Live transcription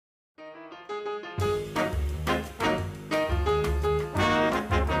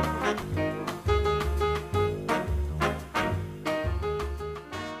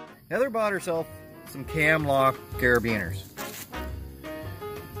Heather bought herself some cam lock carabiners.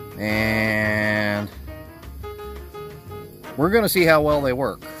 And we're going to see how well they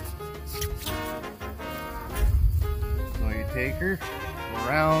work. So you take her, go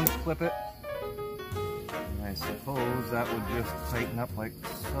around, clip it. And I suppose that would just tighten up like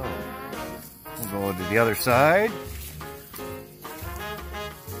so. We'll go to the other side.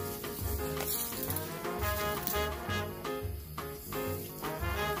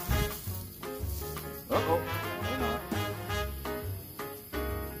 Uh-oh, why not?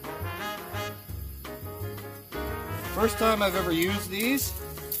 First time I've ever used these,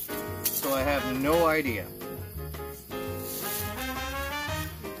 so I have no idea. Go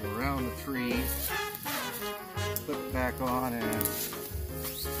around the tree, flip it back on, and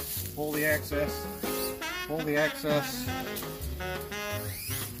pull the excess, pull the excess,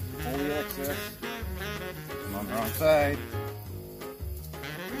 pull the excess. I'm on the wrong side.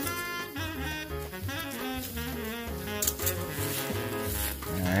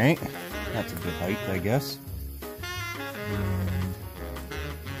 Alright, that's a good height, I guess.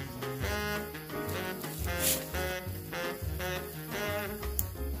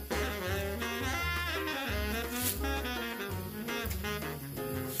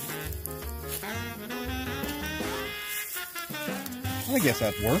 I guess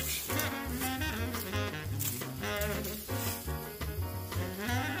that works.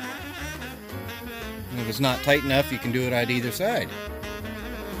 And if it's not tight enough, you can do it at either side.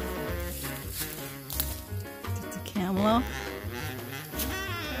 It's a camel.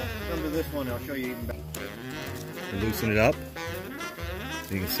 Come to this one, I'll show you even better. Loosen it up.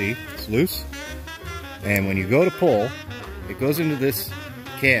 So you can see it's loose. And when you go to pull, it goes into this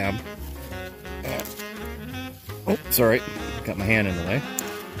cam. Oh, sorry. Got my hand in the way.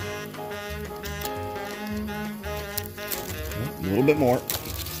 A little bit more.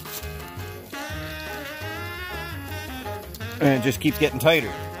 And it just keeps getting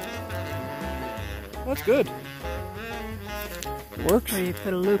tighter. That's good. It works. Or you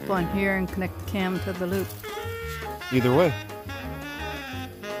put a loop on here and connect the cam to the loop. Either way.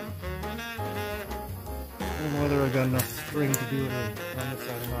 I don't know whether I got enough string to do it on this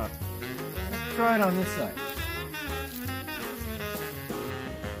side or not. Let's try it on this side.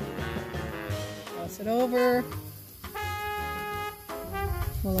 Toss it over.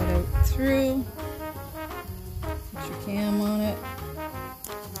 Pull it out through. Put your cam on it.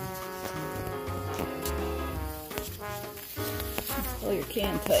 Pull your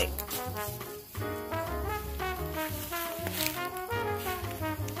cam tight.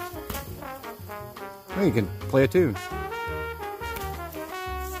 Well, you can play a tune.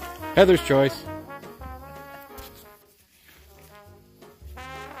 Heather's choice.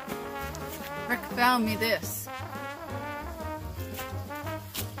 Rick found me this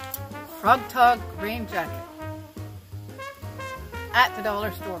Froggtogg rain jacket at the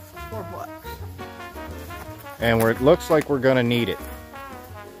dollar store for $4. And it looks like we're gonna need it.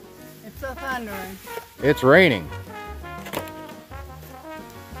 It's a thundering. It's raining.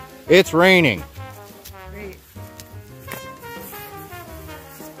 It's raining. Great.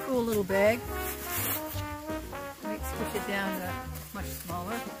 It's a cool little bag. Might squish it down to much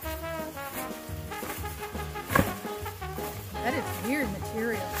smaller. That is weird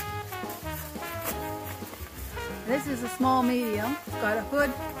material. This is a small medium. It's got a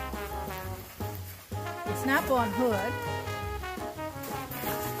hood. A snap-on hood.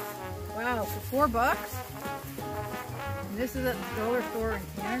 Wow, for $4? And this is at the dollar store in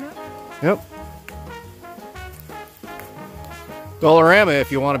Canada? Yep. Dollarama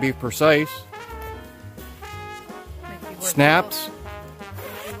if you want to be precise. Snaps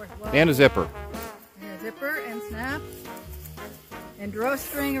and a zipper. And a zipper and snap. And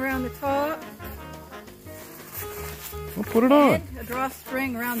drawstring around the top. We'll put it on. And a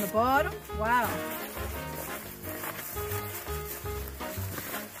drawstring around the bottom. Wow.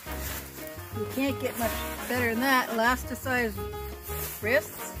 You can't get much better than that. Elasticized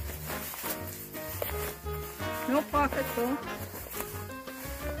wrists. No pockets though.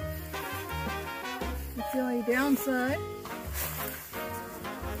 That's the only downside.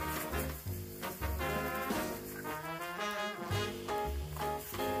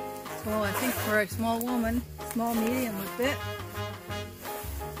 So I think for a small woman, small medium would fit.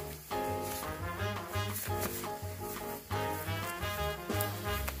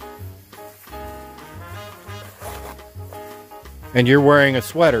 And you're wearing a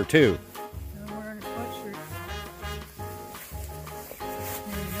sweater too. I'm wearing a sweatshirt.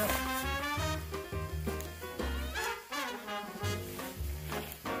 There you go.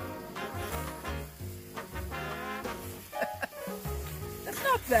 That's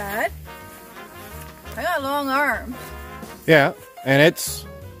not bad. I got long arms. Yeah, and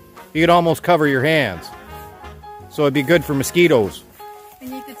you could almost cover your hands. So it'd be good for mosquitoes. And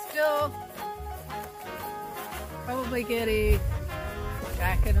you could still probably get a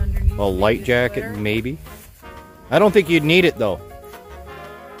jacket underneath. A light jacket, maybe. I don't think you'd need it though.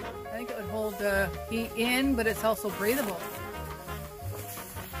 I think it would hold the heat in, but it's also breathable.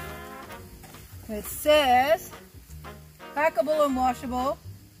 It says, packable and washable.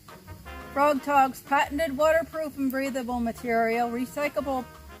 Froggtogg's patented waterproof and breathable material, recyclable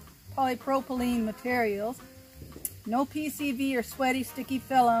polypropylene materials, no PCV or sweaty sticky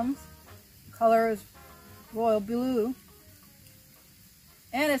films, color is royal blue,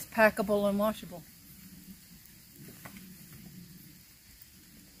 and it's packable and washable.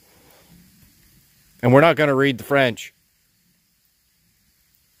 And we're not going to read the French.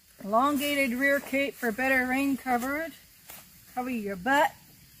 Elongated rear cape for better rain coverage. Cover your butt.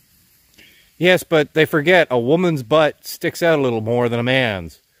 Yes, but they forget a woman's butt sticks out a little more than a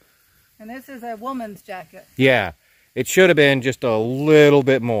man's. And this is a woman's jacket. Yeah, it should have been just a little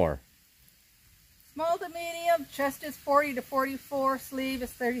bit more. Small to medium, chest is 40 to 44, sleeve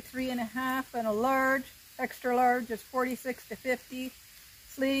is 33.5, and a large, extra large is 46 to 50,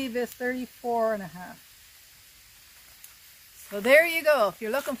 sleeve is 34.5. So there you go. If you're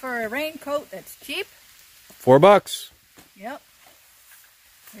looking for a raincoat that's cheap. $4. Yep.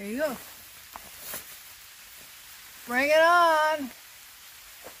 There you go. Bring it on.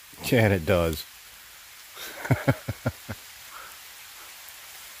 Yeah, and it does.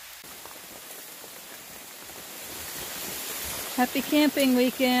 Happy camping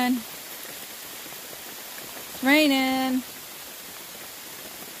weekend. It's raining.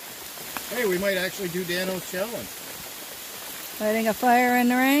 Hey, we might actually do Dano's challenge. Lighting a fire in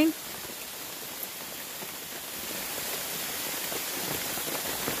the rain.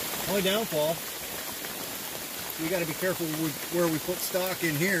 Only downfall, we got to be careful where we put stock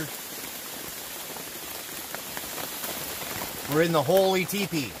in here. We're in the holy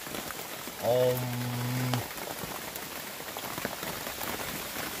tipi.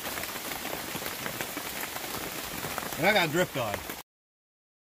 And I got drift on.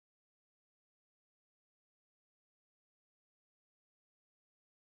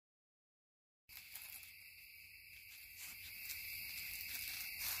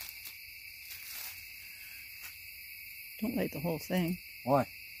 Don't light the whole thing. Why? I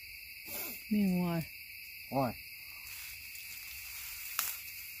mean, why? Why?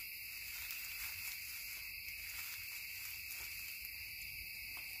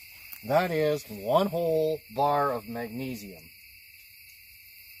 That is 1 whole bar of magnesium.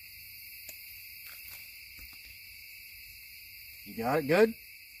 You got it good?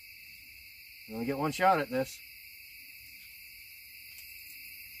 You only get one shot at this.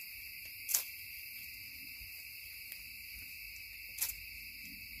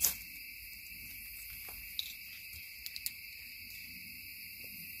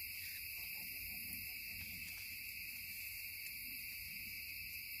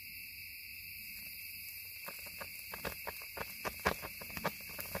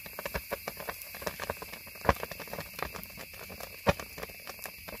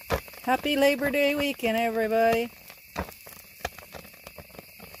 Happy Labor Day weekend, everybody.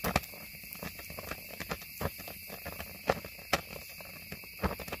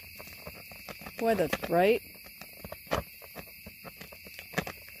 Boy, that's bright.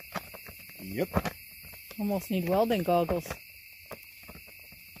 Yep. Almost need welding goggles.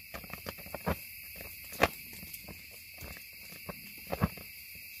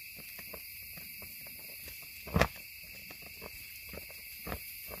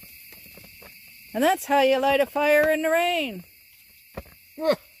 And that's how you light a fire in the rain.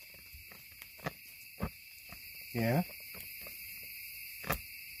 Yeah.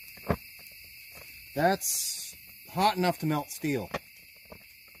 That's hot enough to melt steel.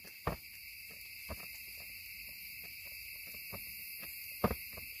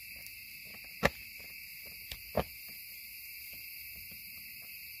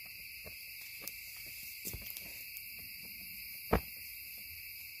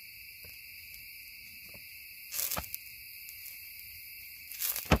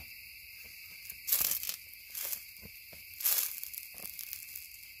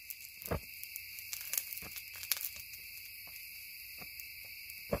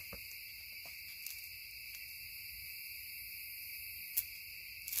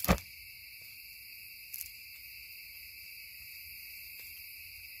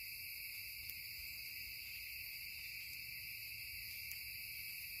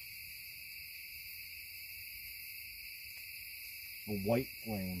 a white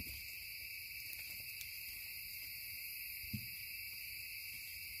flame.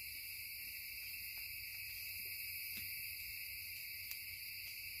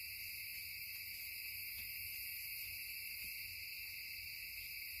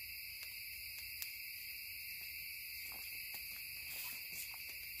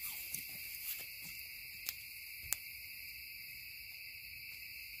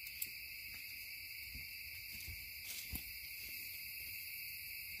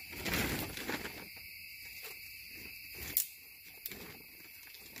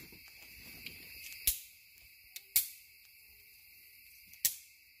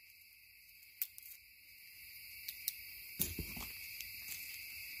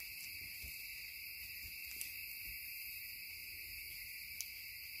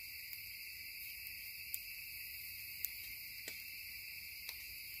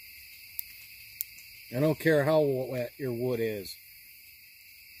 I don't care how wet your wood is.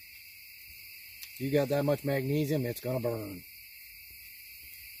 You got that much magnesium, it's gonna burn.